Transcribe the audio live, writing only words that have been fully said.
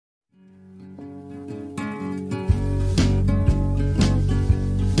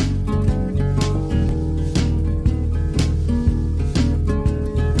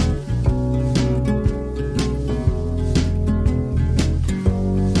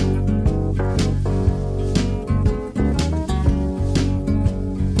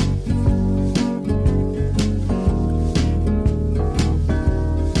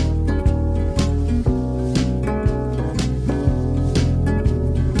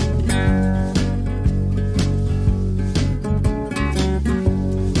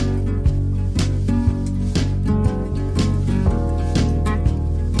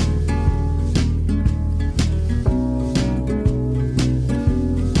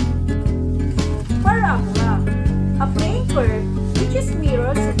curve which is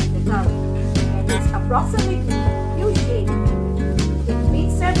mirror symmetrical and is approximately U-shaped. It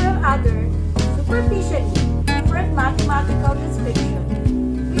meets several other superficially different mathematical descriptions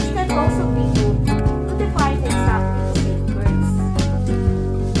which can also be used to define exactly the same curves.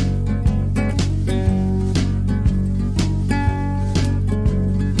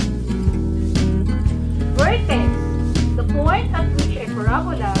 Vertex, the point at which a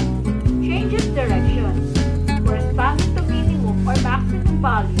parabola changes direction, corresponding to minimum or maximum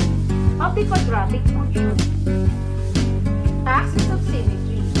value of the quadratic function. Axis of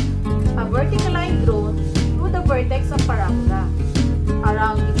symmetry, a vertical line drawn through the vertex of parabola,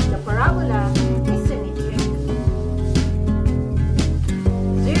 around which the parabola is symmetric.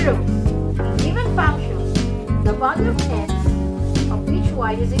 Zeros, in given function, the value of x, of which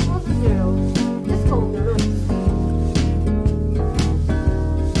y is equal to 0, is called the roots.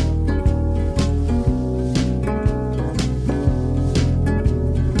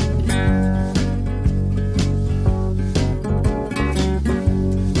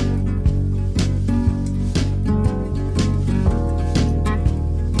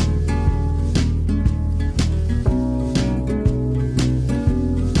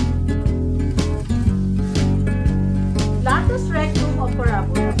 Latus rectum of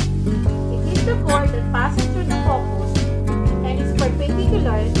parabola. It is the chord that passes through the focus and is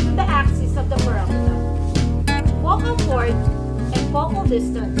perpendicular to the axis of the parabola. Focal chord and focal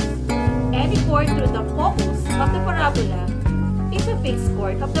distance. Any chord through the focus of the parabola is a fixed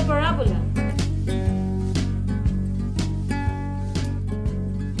chord of the parabola.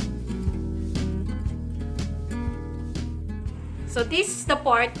 So this is the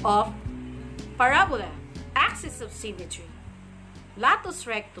part of parabola. Axis of symmetry, latus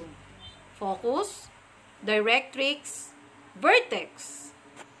rectum, focus, directrix, vertex.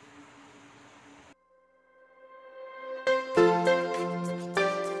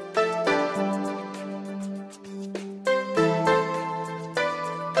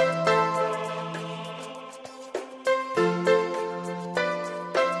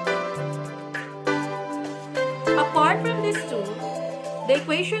 Apart from these two, the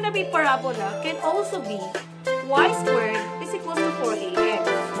equation of a parabola can also be y squared is equals to 4ax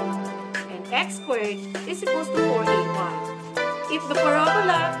and x squared is equals to 4ay. If the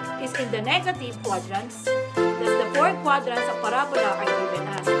parabola is in the negative quadrants, thus the four quadrants of parabola are given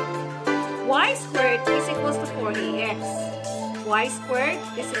as y squared is equals to 4ax, y squared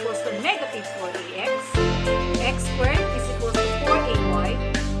is equals to negative 4ax, x squared is equals to 4ay,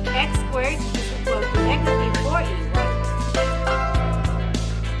 x squared is equal to negative 4ay.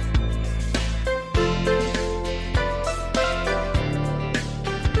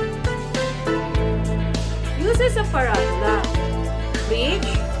 Uses of parabola, bridge,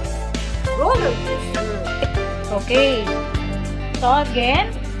 roller coaster. Okay. So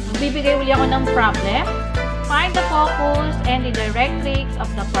again, bibigay uli ako ng problem. Find the focus and the directrix of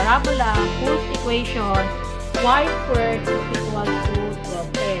the parabola whose equation y squared is equal to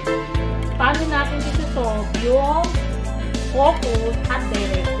 12x. Paano natin ito-solve yung focus at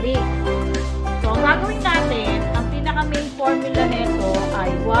directrix? So ang gagawin natin, ang pinaka-main formula nito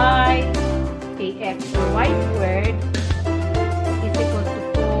ay y ax or y squared is equal to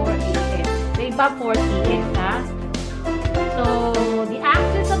 4ax. So, iba 4cx ha. So, the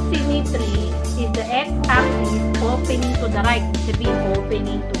axis of symmetry is the x-axis opening to the right. Sabihin,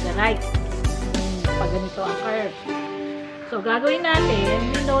 opening to the right. Pag ganito ang curve. So, gagawin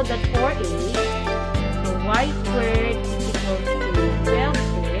natin, we know that 4a, so y squared is equal to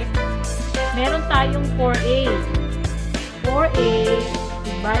 12x. Meron tayong 4a. 4a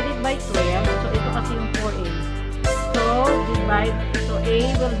divided by 12. So, ito kasi yung 4a. So, a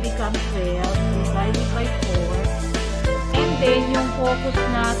will become 12 divided by 4. And then, yung focus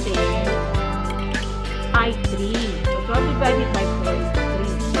natin ay 3. So, 12 divided by 4 is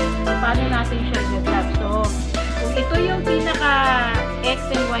 3. So, paano natin siya i-graph? So, kung ito yung pinaka x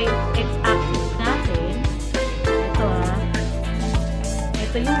and y x-axis natin, ito ha,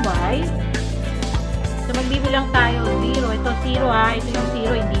 ito yung y. So, magbibilang tayo 0. Ito 0 ha. Ito yung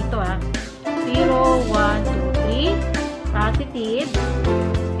 0, hindi ito ha. 0, 1, 2, 3. Positive.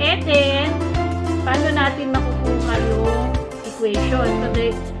 And then, paano natin makukuha yung equation? So,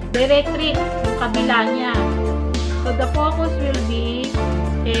 the directrix, yung kabila niya. So, the focus will be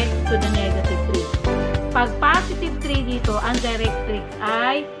x to the negative 3. Pag positive 3 dito, ang directrix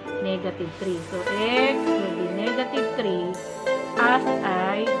ay negative 3. So, x will be negative 3 as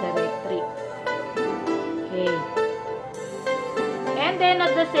ay directrix. Okay. And then,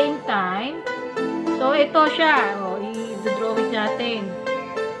 at the same time, so, ito siya. O, i-drawing natin.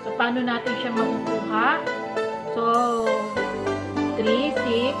 So, paano natin siya makukuha? So, 3, 6,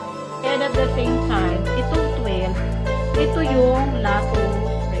 and at the same time, itong 12, ito yung latus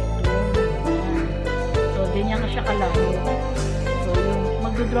rectum. So, ganyan ka siya kalaro. So, yung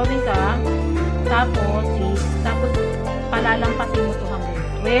magdodrawing ka, tapos 6, tapos palalampasin mo ito hanggang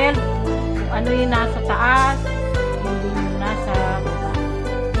 12. Kung ano yung nasa taas, yung nasa baba.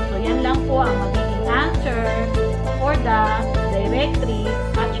 So, yan lang po ang magiging answer for the directrix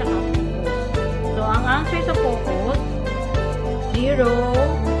at saka focus. So, ang answer sa focus, 0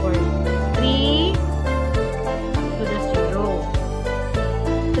 or 3 to the 0.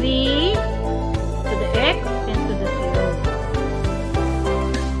 3 to the x and to the 0.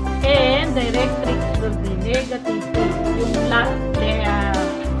 And directrix will be negative 3. Yung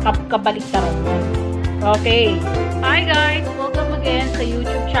kabaliktaran mo. Okay. Hi guys! Welcome again sa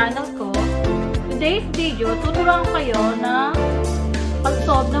YouTube channel ko. Today's video, tuturuan ko kayo na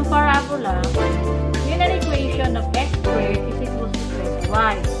pag-solve ng parabola in an equation of x squared is equal to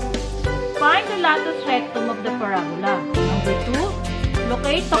 20y. Find the latus rectum of the parabola. Number 2,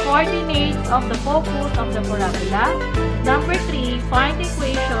 locate the coordinates of the focus of the parabola. Number 3, find the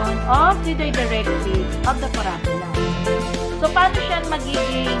equation of the directrix of the parabola. So, paano siya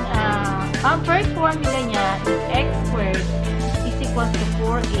magiging, ang first formula niya is x squared is equal to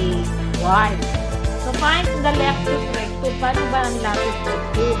 4ay. So, find the latus rectum. Paano ba ang latus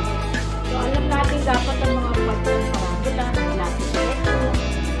rectum? So, alam natin dapat ang mga parts ng parabola, may latus rectum,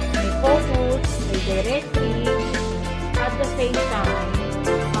 may focus, may directrix, at the same time,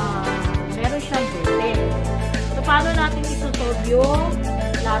 meron siyang vertex. So, paano natin isusolve yung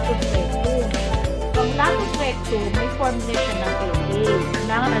latus rectum? So, ang latus rectum, may formula siya ng LA.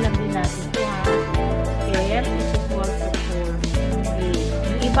 Kailangan alam din natin ito, ha? F is equal to 4A.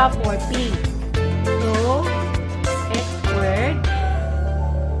 Yung iba, 4P. So, x squared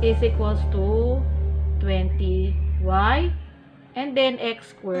is equals to 20y. And then,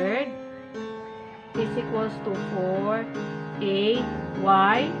 x squared is equals to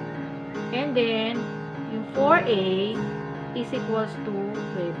 4ay. And then, yung 4a is equals to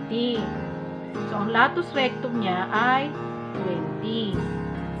 20. So, ang latus rectum niya ay 20.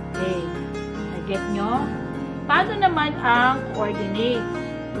 Okay. Nag-get nyo? Paano naman ang coordinates?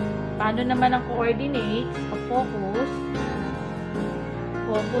 Paano naman ang coordinates of focus?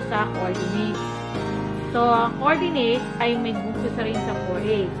 Focus sa coordinates. So, ang coordinates ay may bukas rin sa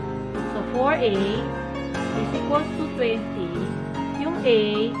 4a. So, 4a is equals to 20. Yung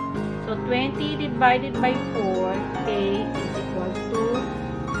a, so 20 divided by 4, a is equals to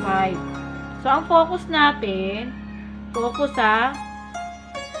 5. So, ang focus natin, focus sa,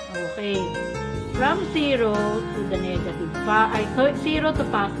 okay, from 0 to the negative 5, 0 to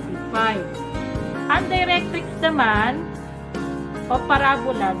positive 5. Ang directrix naman, o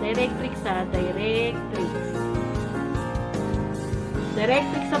parabola, directrix sa directrix.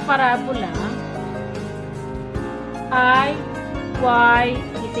 Directrix sa parabola ay y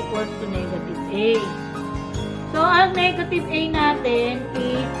is equals to negative a. So, ang negative a natin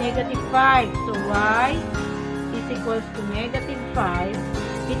is negative 5. So, y is equals to negative 5.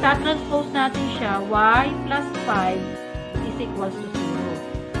 Itatranspose natin siya, y plus 5 is equals to 0.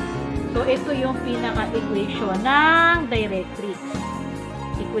 So, ito yung pinaka-equation ng directrix.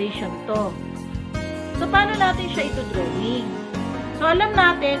 Equation to. So, paano natin siya ito drawing? So, alam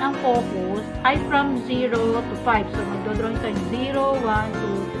natin ang focus ay from 0 to 5. So, magdodrawing tayo 0, 1, 2,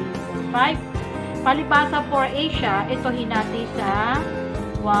 3, 4, 5. Palibasa 4a siya, ito hinati sa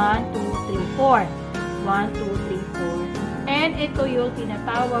 1, 2, 3, 4. 1, 2, 3, 4. And ito yung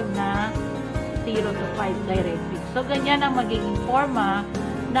tinatawag na 0 to 5 directrix. So, ganyan ang magiging forma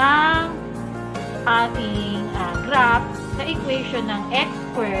ng ating graph sa equation ng x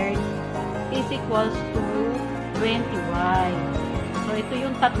squared is equals to 20y. So, ito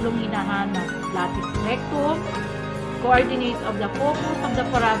yung tatlong hinahanap. Latus rectum, coordinates of the focus of the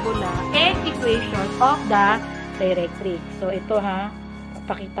parabola, and equation of the directrix. So, ito ha,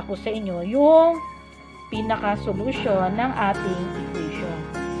 papakita ko sa inyo yung pinaka-solution ng ating equation.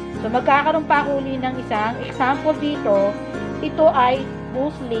 So, magkakaroon pa uli ng isang example dito. Ito ay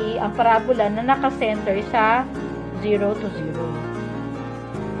mostly ang parabola na naka-center sa 0 to 0.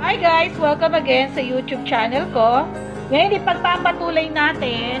 Hi guys! Welcome again sa YouTube channel ko. Ngayon, ipagpapatuloy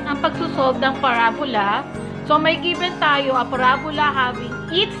natin ang pagsusolve ng parabola. So, may given tayo a parabola having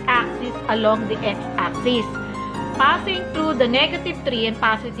its axis along the x-axis, passing through the negative 3 and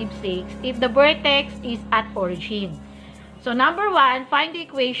positive 6 if the vertex is at origin. So, number 1, find the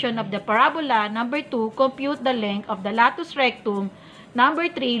equation of the parabola. Number 2, compute the length of the latus rectum.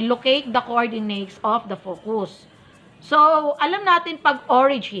 Number 3, locate the coordinates of the focus. So, alam natin pag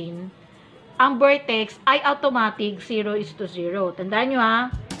origin, ang vertex ay automatic 0 is to 0. Tandaan nyo ha,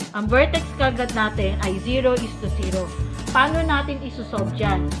 ang vertex kagad natin ay 0 is to 0. Paano natin isusolve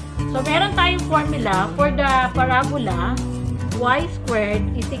dyan? So, meron tayong formula for the parabola. Y squared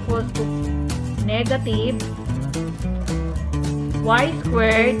is equals to negative y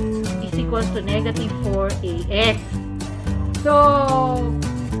squared is equals to negative 4ax. So,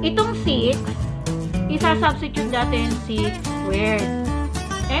 itong 6, isa-substitute natin 6 squared.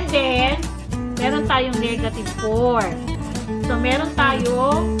 And then, meron tayong negative 4. So, meron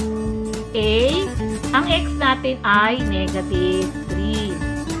tayong a. Ang x natin ay negative 3.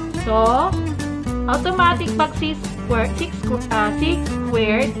 So, automatic pag 6 squared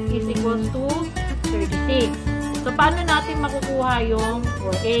is equals to 36. So, paano natin makukuha yung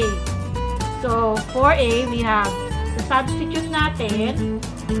 4a? So, 4a, we have, sa substitute natin,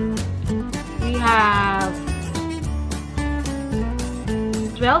 we have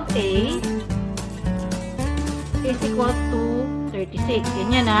 12a is equals to 36.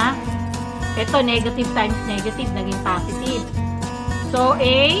 Ganyan ha. Ito, negative times negative, naging positive. So,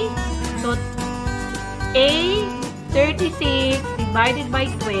 a, 36 divided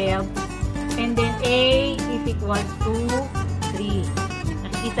by 12, and then a is equals to 3.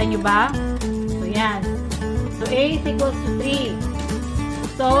 Nakikita nyo ba? So, yan. So, a is equals to 3.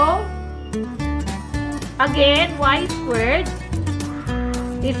 So, again, y squared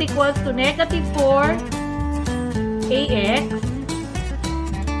is equals to negative 4 ax,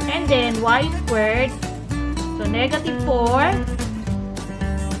 and then y squared, so negative 4,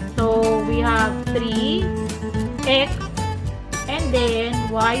 so we have 3x, and then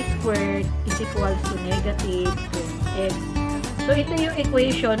y squared is equals to negative 2x. So, ito yung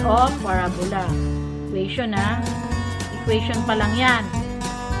equation of parabola. Equation ha. Equation pa lang yan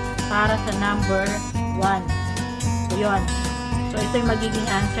para sa number 1. So, yun. So, ito yung magiging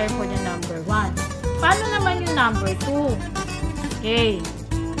answer for the number 1. Paano naman yung number 2? Okay.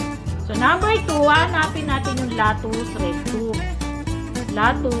 So, number 2, hanapin natin yung latus rectum.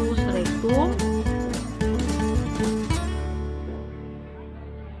 Latus rectum.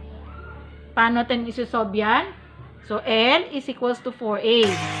 Paano natin isusolve yan? So, L is equals to 4A.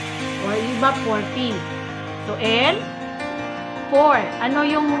 Or iba, 4P. So, L, 4. Ano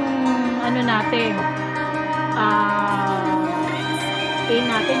yung, ano natin? A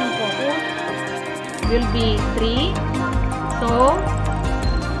natin, yung focus, will be 3. So,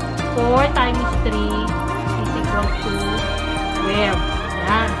 4 times 3 is equals to 12.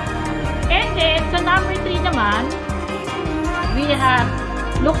 Yan. And then, sa number 3 naman, we have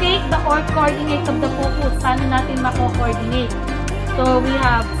locate the coordinate of the focus. Paano natin mako-coordinate? So, we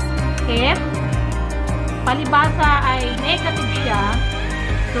have F. Palibasa ay negative siya.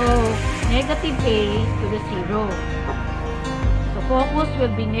 So, negative A to the 0. So, focus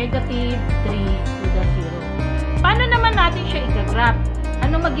will be negative 3 to the 0. Paano naman natin siya i-graph?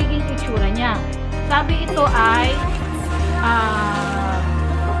 Ano magiging itsura niya? Sabi ito ay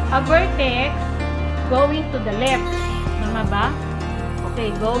a vertex going to the left. Tama ba?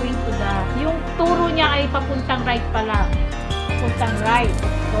 Okay, going to the, yung turo niya ay papuntang right pala. Papuntang right.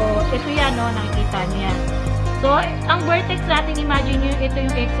 So, ito yan, no? Nakikita niya. So, ang vertex natin, imagine nyo, ito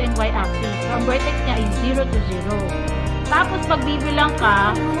yung x and y axis. So, ang vertex niya ay 0 to 0. Tapos, pagbibilang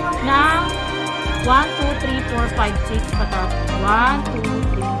ka ng 1, 2, 3, 4, 5, 6, patas. 1, 2,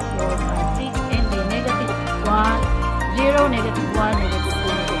 3, 4, 5, 6, and then negative 1, 0, negative 1, negative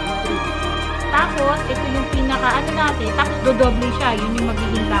 2, negative 3. Tapos, ito yung pinaka, ano natin, tapos dodoble siya. Yun yung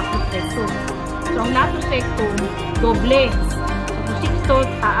magiging latus rectum. So, ang latus rectum, doble. So, 6 to,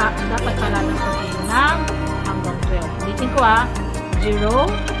 dapat palalang sa ng hanggang 12. Ulitin ko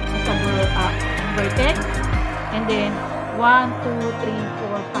 0 sa vertex, and then 1, 2, 3,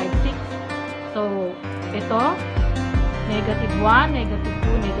 4, 5, 6. So, ito, negative 1, negative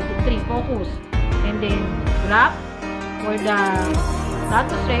 2, negative 3, focus. And then, graph for the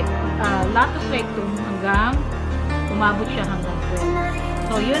latus rectum hanggang umabot siya hanggang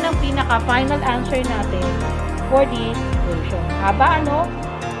 12. So, yun ang pinaka-final answer natin for this equation. Haba, ano?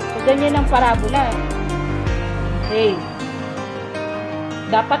 So, ganyan ang parabola. Okay.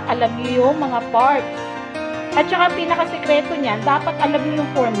 Dapat alam niyo yung mga parts. At saka, pinaka-sekreto niyan, dapat alam niyo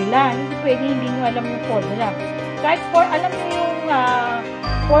yung formula. Hindi pwede hindi niyo alam yung formula. Kahit alam niyo yung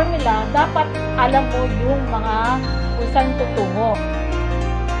formula, dapat alam mo yung mga kung saan tutungo.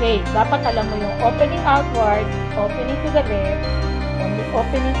 Okay, dapat alam mo yung opening outward, opening to the left,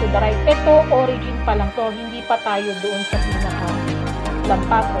 opening to the right. Ito, origin pa lang to. Hindi pa tayo doon sa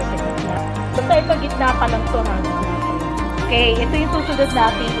pinaka-lampas or sa gitna. Basta ito, gitna pa lang to. Okay, ito yung susunod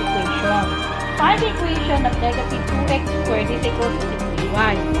natin equation. Find the equation of negative 2x squared is equal to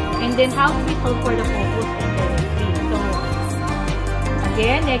 6y. And And then, how do we solve for the focus and directrix? So,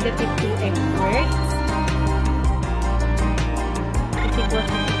 again, negative 2x squared is equal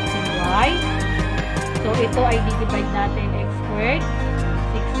to 16y. So, ito ay divide natin x squared,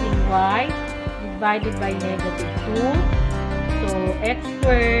 16y, divided by negative 2. So, x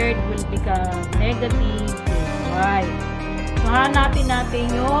squared will become negative 2y. So, hanapin natin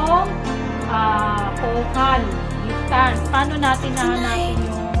yung focal distance. Paano natin nahanapin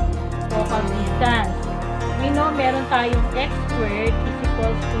yung focal distance? We know meron tayong x squared is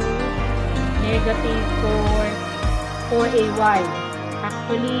equals to negative 4ay.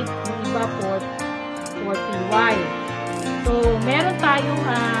 Actually, yung iba 4py. So, meron tayong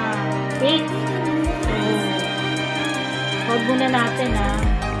 8. So, solve muna natin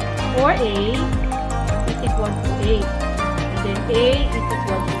 4a is equal to 8. And then a is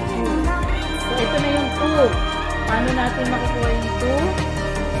equal to 2. So, ito na yung 2. Paano natin makukuha yung 2?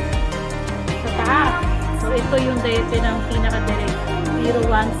 Sa taas. So, ito yung pinaka-direct. 0,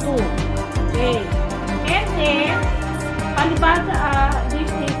 1, 2. Okay. And then, palibasa, this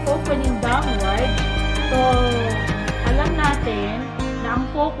is opening downward. So, alam natin na ang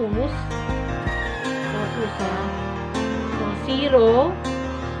focus, so 0,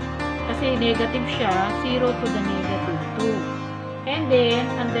 kasi negative siya, 0 to the negative 2. And then,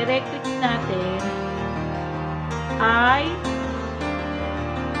 ang directrix natin ay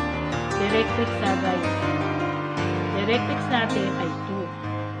directrix natin ay 2.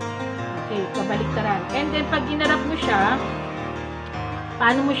 Okay, kabaliktaran. And then, pag ginarap mo siya,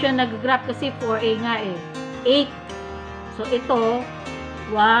 paano mo siya nag-graph? Kasi 4a nga 8. So, ito,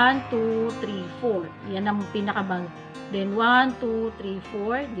 1, 2, 3, 4. Yan ang pinakabang. Then, 1, 2, 3,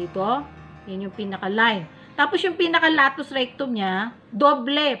 4. Dito. Yan yung pinaka-line. Tapos, yung pinaka-latus rectum niya,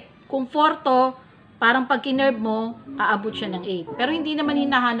 doble. Kung 4 to, parang pag kinerve mo, aabot siya ng 8. Pero, hindi naman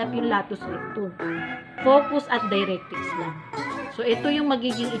hinahanap yung latus rectum. Focus at directrix lang. So, ito yung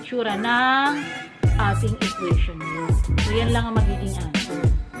magiging itsura ng ating equation nyo. So, yan lang ang magiging answer.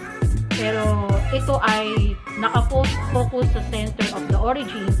 Pero, ito ay naka-focus sa center of the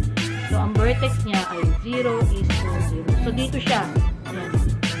origin. So, ang vertex niya ay 0 is to 0. So, dito siya. Yan.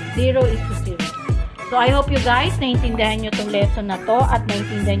 0 is to 0. So, I hope you guys naintindihan nyo itong lesson na to at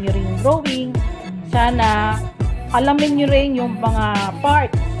naintindihan nyo rin yung drawing. Sana, alamin nyo rin yung mga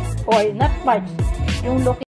parts or not parts, yung location.